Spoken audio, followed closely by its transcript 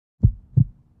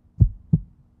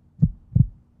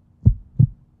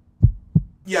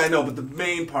Yeah, I know, but the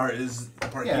main part is the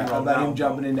part you wrote about him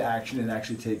jumping into action and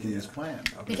actually taking his plan.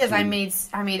 Okay. Because I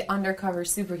made Undercover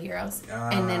Superheroes,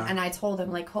 and I told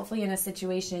him, like, hopefully in a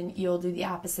situation you'll do the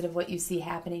opposite of what you see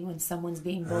happening when someone's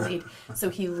being bullied. So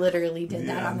he literally did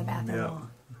that on the bathroom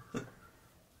wall.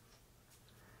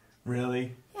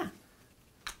 Really? Yeah.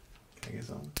 Can I get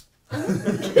some?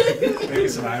 Maybe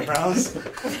some eyebrows?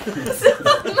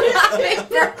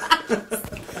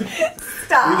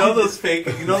 Stop. You know those fake,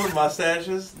 the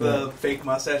mustaches? The fake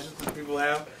mustaches that people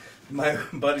have? My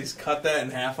buddies cut that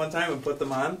in half one time and put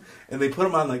them on. And they put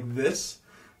them on like this.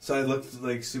 So I looked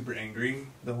like super angry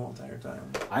the whole entire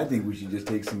time. I think we should just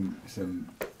take some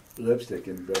lipstick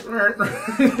and go.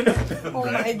 Oh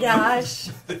my gosh.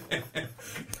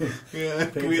 Yeah,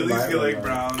 can we at least get like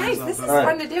brown Guys, or something? this is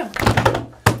fun to do.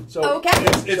 So, okay.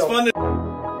 It's fun to...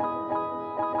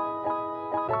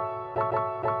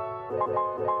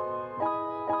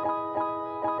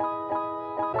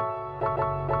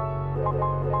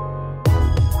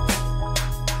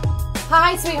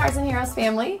 Hi, Sweethearts and Heroes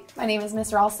family. My name is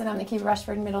Miss Ralston. I'm the Cuba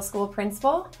Rushford Middle School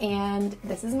principal, and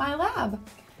this is my lab.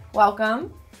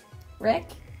 Welcome, Rick,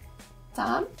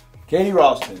 Tom. Katie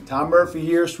Ralston, Tom Murphy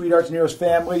here, Sweethearts and Heroes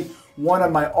family, one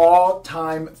of my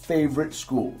all-time favorite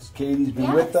schools. Katie's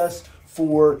been with us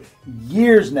for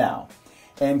years now.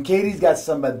 And Katie's got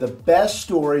some of the best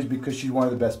stories because she's one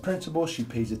of the best principals. She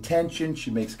pays attention. She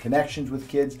makes connections with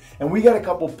kids. And we got a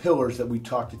couple pillars that we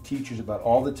talk to teachers about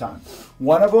all the time.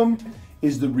 One of them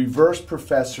is the reverse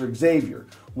Professor Xavier.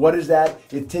 What is that?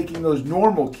 It's taking those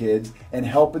normal kids and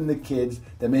helping the kids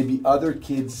that maybe other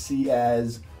kids see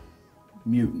as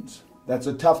mutants. That's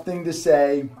a tough thing to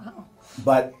say,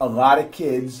 but a lot of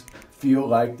kids feel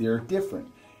like they're different.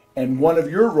 And one of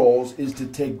your roles is to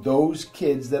take those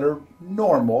kids that are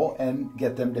normal and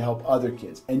get them to help other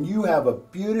kids. And you have a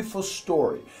beautiful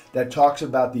story that talks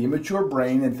about the immature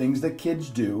brain and things that kids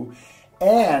do,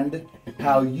 and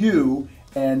how you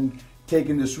and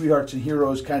taking the Sweethearts and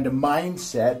Heroes kind of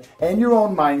mindset and your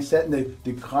own mindset and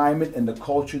the climate and the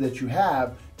culture that you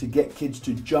have to get kids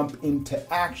to jump into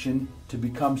action to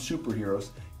become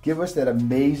superheroes. Give us that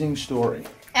amazing story.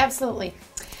 Absolutely.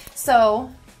 So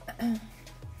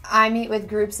I meet with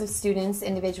groups of students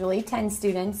individually, 10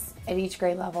 students at each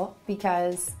grade level,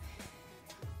 because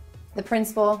the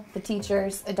principal, the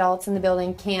teachers, adults in the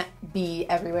building can't be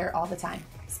everywhere all the time.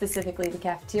 Specifically the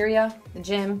cafeteria, the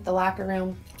gym, the locker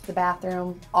room, the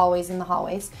bathroom, always in the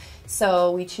hallways.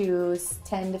 So we choose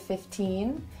 10 to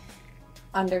 15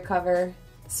 undercover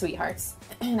sweethearts.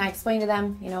 And I explain to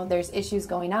them, there's issues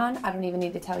going on. I don't even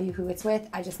need to tell you who it's with.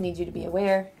 I just need you to be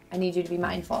aware. I need you to be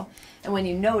mindful. And when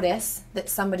you notice that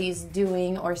somebody's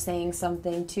doing or saying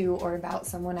something to or about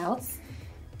someone else,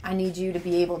 I need you to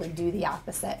be able to do the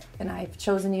opposite. And I've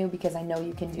chosen you because I know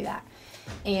you can do that.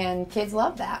 And kids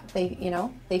love that.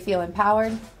 They feel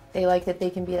empowered. They like that they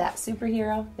can be that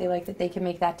superhero. They like that they can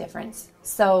make that difference.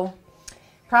 So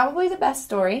probably the best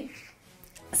story.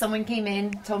 Someone came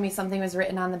in, told me something was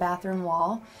written on the bathroom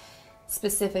wall.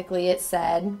 Specifically, it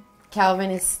said,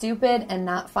 Calvin is stupid and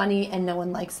not funny and no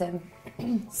one likes him.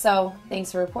 So,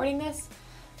 thanks for reporting this.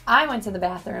 I went to the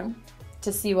bathroom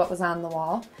to see what was on the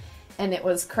wall, and it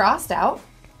was crossed out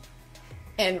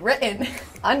and written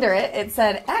under it. It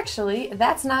said, actually,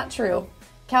 that's not true.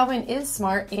 Calvin is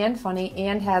smart and funny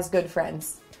and has good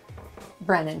friends.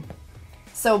 Brennan.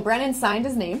 So, Brennan signed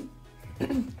his name,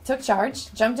 took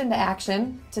charge, jumped into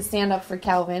action to stand up for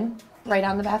Calvin right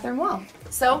on the bathroom wall.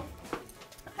 So,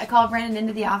 I called Brennan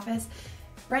into the office.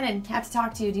 Brennan, have to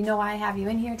talk to you. Do you know why I have you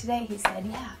in here today? He said,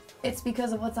 yeah, it's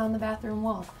because of what's on the bathroom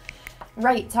wall.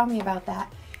 Right, tell me about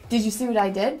that. Did you see what I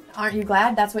did? Aren't you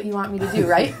glad? That's what you want me to do,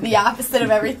 right? The opposite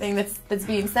of everything that's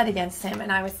being said against him.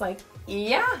 And I was like,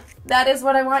 yeah, that is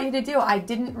what I want you to do. I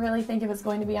didn't really think it was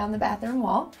going to be on the bathroom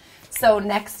wall. So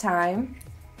next time,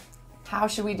 how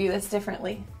should we do this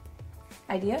differently?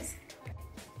 Ideas?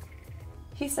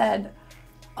 He said,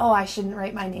 oh, I shouldn't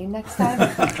write my name next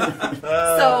time.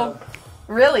 So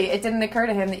really, it didn't occur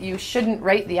to him that you shouldn't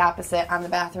write the opposite on the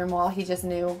bathroom wall. He just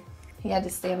knew he had to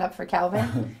stand up for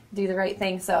Calvin, do the right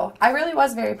thing. So I really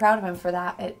was very proud of him for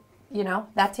that.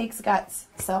 That takes guts.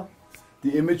 So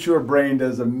the immature brain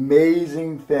does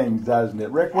amazing things, doesn't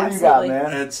it? Rick, what Absolutely. do you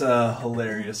got, man? It's a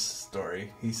hilarious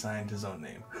story. He signed his own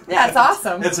name. Yeah, it's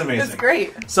awesome. It's amazing. It's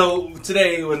great. So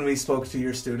today when we spoke to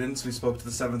your students, we spoke to the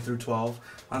 7 through 12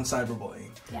 on cyberbullying.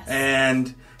 Yes.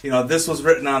 And, this was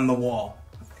written on the wall.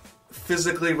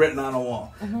 Physically written on a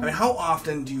wall. Mm-hmm. I mean, how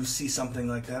often do you see something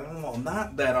like that on the wall?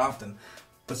 Not that often.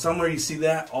 But somewhere you see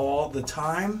that all the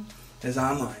time is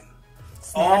online.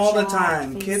 Snapchat, all the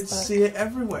time. Facebook. Kids see it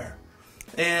everywhere.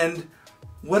 And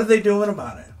what are they doing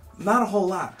about it? Not a whole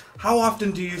lot. How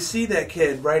often do you see that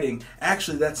kid writing,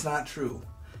 actually, that's not true.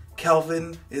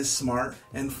 Kelvin is smart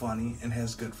and funny and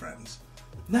has good friends.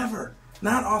 Never.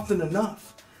 Not often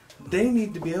enough. They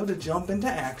need to be able to jump into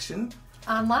action.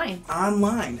 Online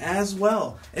As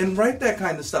well. And write that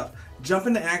kind of stuff. Jump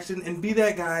into action and be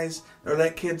that guy's or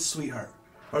that kid's sweetheart.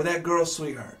 Or that girl's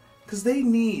sweetheart. Because they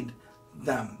need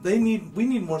them. We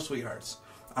need more sweethearts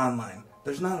online.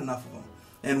 There's not enough of them.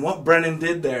 And what Brennan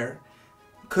did there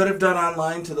could have done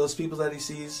online to those people that he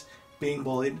sees being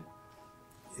bullied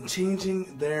and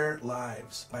changing their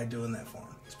lives by doing that for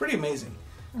them. It's pretty amazing.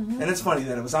 And it's funny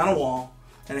that it was on a wall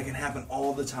and it can happen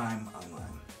all the time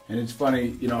online. And it's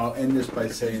funny, I'll end this by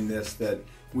saying this, that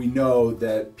we know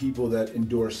that people that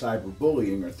endure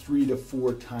cyberbullying are 3 to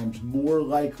 4 times more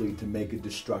likely to make a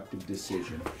destructive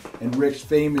decision. And Rick's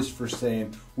famous for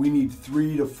saying we need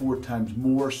 3 to 4 times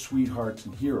more sweethearts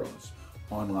and heroes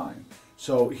online.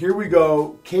 So here we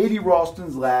go, Katie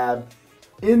Ralston's lab.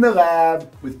 In the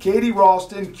lab with Katie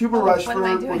Ralston, Cuba Rushford.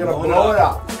 We're going to blow it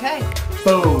up. Okay.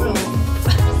 Boom.